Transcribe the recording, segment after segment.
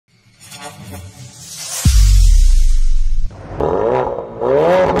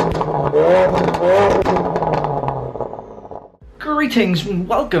Greetings and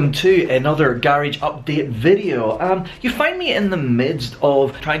welcome to another garage update video. You find me in the midst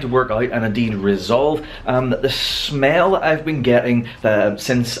of trying to work out and indeed resolve the smell I've been getting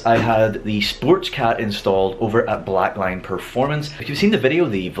since I had the sports cat installed over at Blackline Performance. If you've seen the video,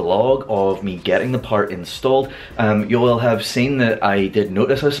 the vlog of me getting the part installed, you will have seen that I did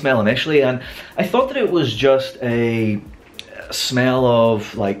notice a smell initially, and I thought that it was just a smell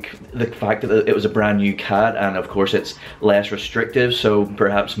of like the fact that it was a brand new cat, and of course it's less restrictive, so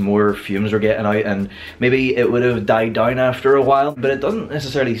perhaps more fumes were getting out and maybe it would have died down after a while, but it doesn't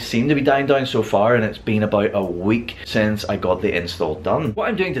necessarily seem to be dying down so far, and it's been about a week since I got the install done. What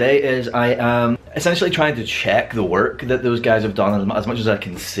I'm doing today is I am essentially trying to check the work that those guys have done as much as I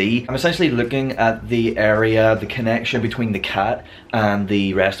can see. I'm essentially looking at the area, the connection between the cat and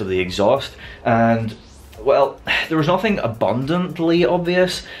the rest of the exhaust, and well, there was nothing abundantly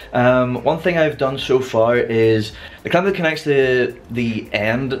obvious. One thing I've done so far is the clamp that connects the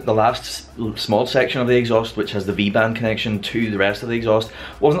end, the last small section of the exhaust, which has the V-band connection to the rest of the exhaust,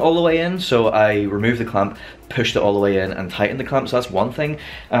 wasn't all the way in, so I removed the clamp, pushed it all the way in and tightened the clamp, so that's one thing.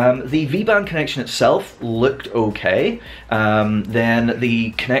 The V-band connection itself looked okay. Then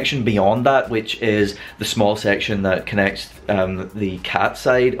the connection beyond that, which is the small section that connects the cat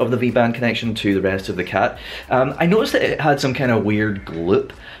side of the V-band connection to the rest of the cat, I noticed that it had some kind of weird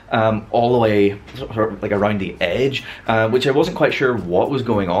gloop all the way sort of like around the edge, which I wasn't quite sure what was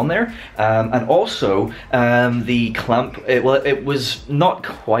going on there. And also the clamp, it was not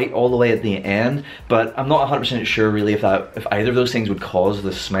quite all the way at the end, but I'm not 100% sure really if either of those things would cause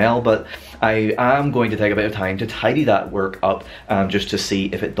the smell, but I am going to take a bit of time to tidy that work up, just to see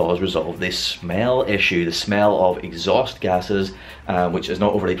if it does resolve this smell issue, the smell of exhaust gases, which is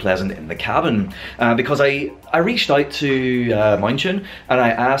not overly pleasant in the cabin. Because I reached out to Mountune and I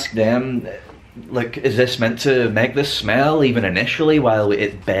asked them, like, is this meant to make this smell even initially while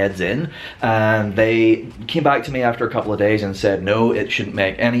it beds in? And they came back to me after a couple of days and said no, it shouldn't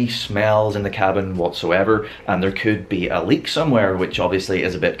make any smells in the cabin whatsoever, and there could be a leak somewhere, which obviously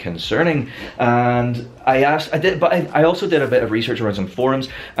is a bit concerning. And I also did a bit of research around some forums,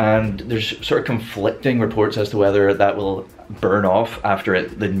 and there's sort of conflicting reports as to whether that will burn off after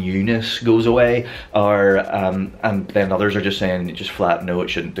the newness goes away, or and then others are just saying just flat no, it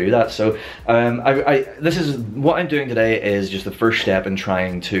shouldn't do that. So this is what I'm doing today, is just the first step in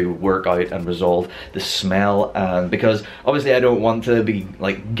trying to work out and resolve the smell, and because obviously I don't want to be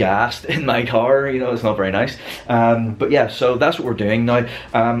like gassed in my car, you know, it's not very nice. But yeah, so that's what we're doing now.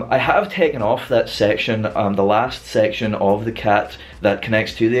 I have taken off that section, the last section of the cat that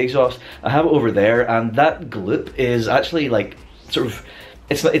connects to the exhaust. I have it over there, and that gloop is actually like sort of,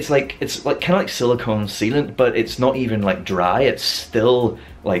 it's like kind of like silicone sealant, but it's not even like dry, it's still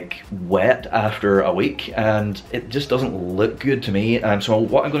like wet after a week, and it just doesn't look good to me. So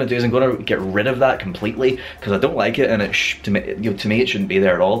what I'm going to do is I'm going to get rid of that completely, because I don't like it, and to me it shouldn't be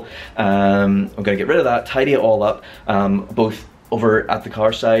there at all. I'm going to get rid of that, tidy it all up, both over at the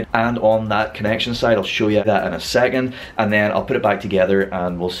car side and on that connection side. I'll show you that in a second, and then I'll put it back together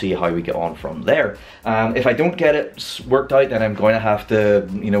and we'll see how we get on from there. If I don't get it worked out, then I'm going to have to,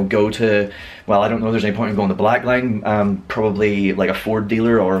 you know, go to, well, I don't know if there's any point in going to Blackline, probably like a Ford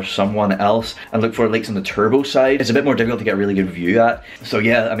dealer or someone else, and look for leaks on the turbo side. It's a bit more difficult to get a really good view at. So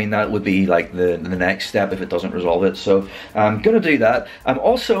yeah, I mean, that would be like the next step if it doesn't resolve it. So I'm gonna do that.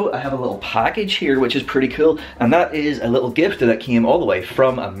 Also, I have a little package here which is pretty cool, and that is a little gift that came all the way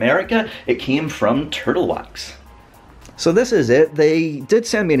from America. It came from Turtle Wax. So this is it. They did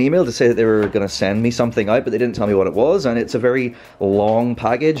send me an email to say that they were going to send me something out, but they didn't tell me what it was, and it's a very long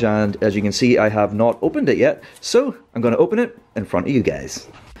package, and as you can see I have not opened it yet, so I'm going to open it in front of you guys.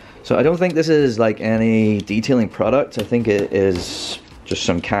 So I don't think this is like any detailing product. I think it is just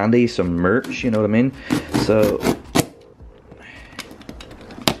some candy, some merch, you know what I mean? So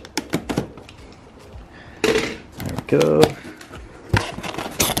there we go.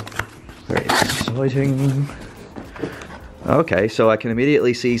 Very exciting. Okay, so I can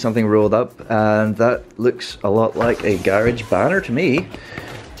immediately see something rolled up, and that looks a lot like a garage banner to me.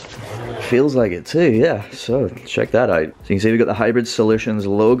 Feels like it too, yeah, so check that out. So you can see we've got the Hybrid Solutions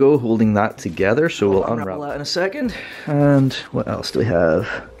logo holding that together, so we'll unwrap that in a second. And what else do we have?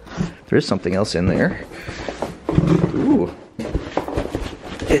 There is something else in there. Ooh.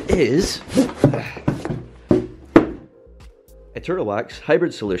 It is a Turtle Wax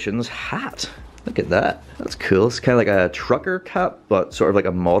Hybrid Solutions hat. Look at that, that's cool. It's kind of like a trucker cap, but sort of like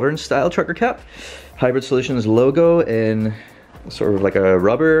a modern style trucker cap. Hybrid Solutions logo in sort of like a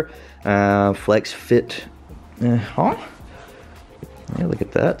rubber, flex fit. Yeah, look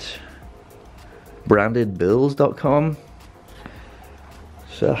at that. Brandedbills.com.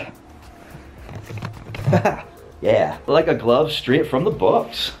 So, yeah, like a glove straight from the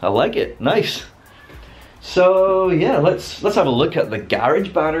box. I like it, nice. So yeah, let's have a look at the garage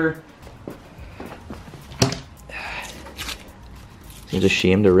banner. Seems a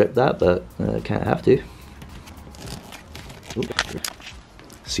shame to rip that, but can't have to. Oop.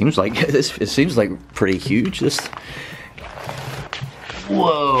 Seems like this. It seems like pretty huge. This.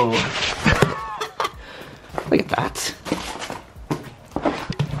 Whoa! Look at that.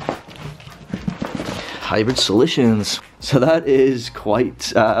 Hybrid Solutions. So that is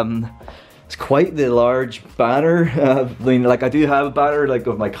quite it's quite the large banner. I mean, like I do have a banner like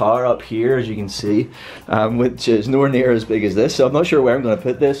of my car up here, as you can see, which is nowhere near as big as this. So I'm not sure where I'm going to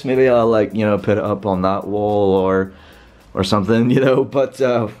put this. Maybe I'll, like, you know, put it up on that wall or something, you know. But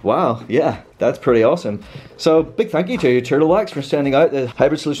wow, yeah, that's pretty awesome. So big thank you to Turtle Wax for sending out the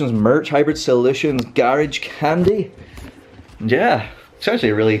Hybrid Solutions merch, Hybrid Solutions Garage Candy. Yeah. It's actually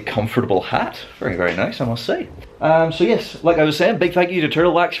a really comfortable hat. Very, very nice, I must say. So yes, like I was saying, big thank you to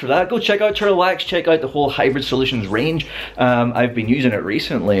Turtle Wax for that. Go check out Turtle Wax, check out the whole Hybrid Solutions range. I've been using it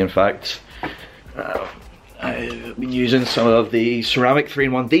recently, in fact. I've been using some of the ceramic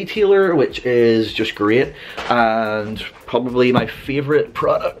 3-in-1 detailer, which is just great. And probably my favorite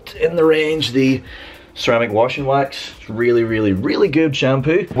product in the range, the ceramic wash and wax. It's really, really, really good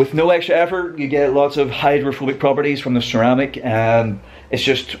shampoo. With no extra effort, you get lots of hydrophobic properties from the ceramic, and it's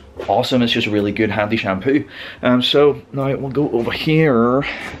just awesome. It's just a really good, handy shampoo. So now we'll go over here.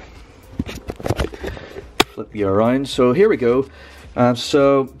 Flip you around. So here we go.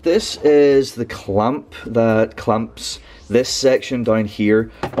 So this is the clamp that clamps this section down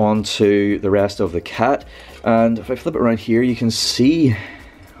here onto the rest of the cat. And if I flip it around here, you can see,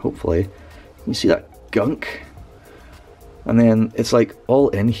 hopefully, you can see that gunk, and then it's like all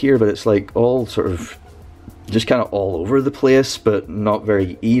in here, but it's like all sort of just kind of all over the place, but not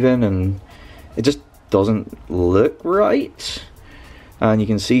very even, and it just doesn't look right. And you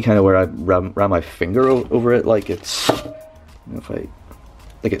can see kind of where I ran my finger over it, like it's, you know, if I,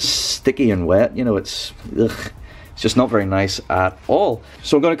 like it's sticky and wet, you know, it's ugh. It's just not very nice at all.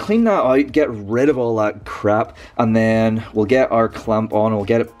 So I'm going to clean that out, get rid of all that crap, and then we'll get our clamp on and we'll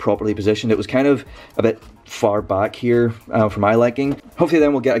get it properly positioned. It was kind of a bit far back here for my liking. Hopefully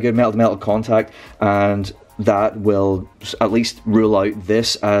then we'll get a good metal-to-metal contact, and that will at least rule out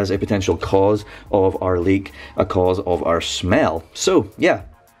this as a potential cause of our leak, a cause of our smell. So yeah,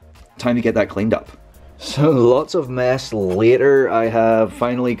 time to get that cleaned up. So lots of mess later, I have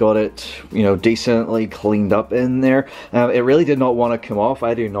finally got it, you know, decently cleaned up in there. It really did not want to come off.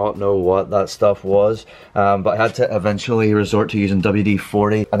 I do not know what that stuff was, but I had to eventually resort to using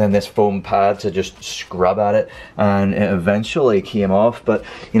WD-40 and then this foam pad to just scrub at it, and it eventually came off. But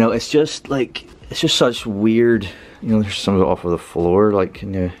you know, it's just like, it's just such weird, you know, there's some of it off of the floor, like,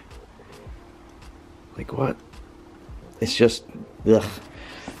 can you, like what? It's just, ugh.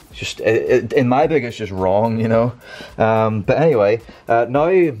 Just in my book, it's just wrong, you know. But anyway, now,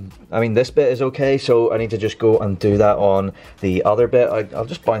 I mean, this bit is okay, so I need to just go and do that on the other bit. I'll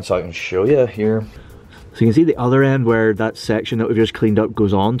just bounce out and show you here. So you can see the other end where that section that we've just cleaned up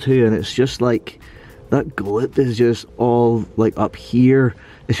goes on to, and it's just like, that glip is just all like up here.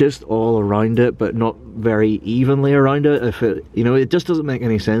 It's just all around it, but not very evenly around it. If it, you know, it just doesn't make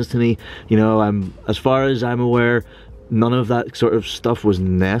any sense to me. You know, as far as I'm aware, none of that sort of stuff was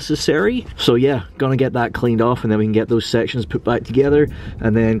necessary. So yeah, gonna get that cleaned off, and then we can get those sections put back together,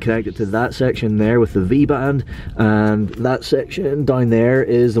 and then connect it to that section there with the V-band, and that section down there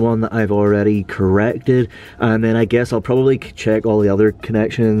is the one that I've already corrected. And then I guess I'll probably check all the other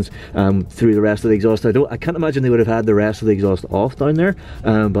connections through the rest of the exhaust. I can't imagine they would have had the rest of the exhaust off down there,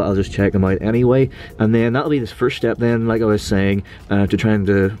 but I'll just check them out anyway. And then that'll be this first step then, like I was saying, to trying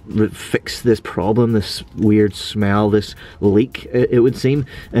to fix this problem, this weird smell, this leak, it would seem,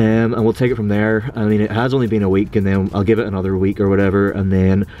 and we'll take it from there. I mean, it has only been a week, and then I'll give it another week or whatever, and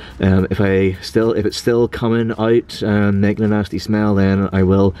then if it's still coming out and making a nasty smell, then I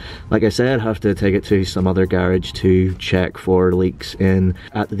will, like I said, have to take it to some other garage to check for leaks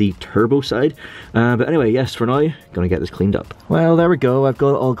at the turbo side. But anyway, yes, for now, gonna get this cleaned up. Well, there we go. I've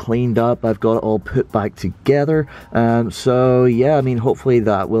got it all cleaned up. I've got it all put back together. So yeah, I mean, hopefully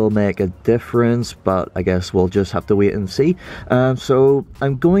that will make a difference, but I guess we'll just have to wait and see. So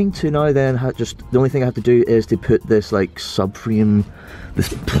I'm going to now then the only thing I have to do is to put this like subframe,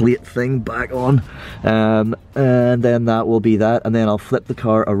 this plate thing back on, and then that will be that, and then I'll flip the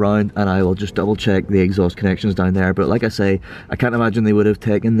car around and I will just double check the exhaust connections down there. But like I say, I can't imagine they would have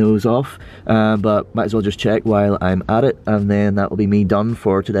taken those off, but might as well just check while I'm at it, and then that will be me done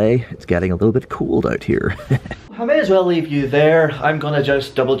for today. It's getting a little bit cold out here. I may as well leave you there. I'm gonna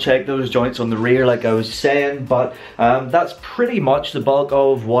just double check those joints on the rear like I was saying, but that's pretty much the bulk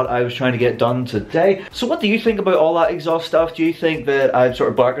of what I was trying to get done today. So what do you think about all that exhaust stuff? Do you think that I'm sort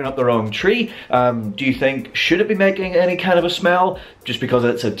of barking up the wrong tree? Do you think, should it be making any kind of a smell just because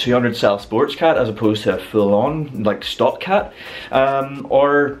it's a 200 cell sports cat as opposed to a full-on like stock cat?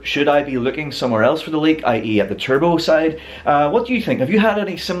 Or should I be looking somewhere else for the leak, i.e. at the turbo side? What do you think? Have you had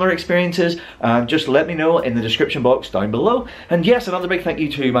any similar experiences? Just let me know in the description box down below. And yes, another big thank you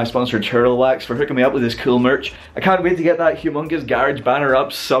to my sponsor Turtle Wax for hooking me up with this cool merch. I can't wait to get that humongous garage banner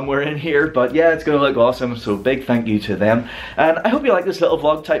up somewhere in here, but yeah, it's gonna look awesome, so big thank you to them. And I hope you like this little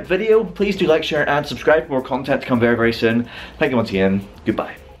vlog type video. Please do like, share and subscribe for more content to come very, very soon. Thank you once again.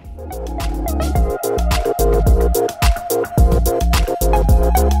 Goodbye.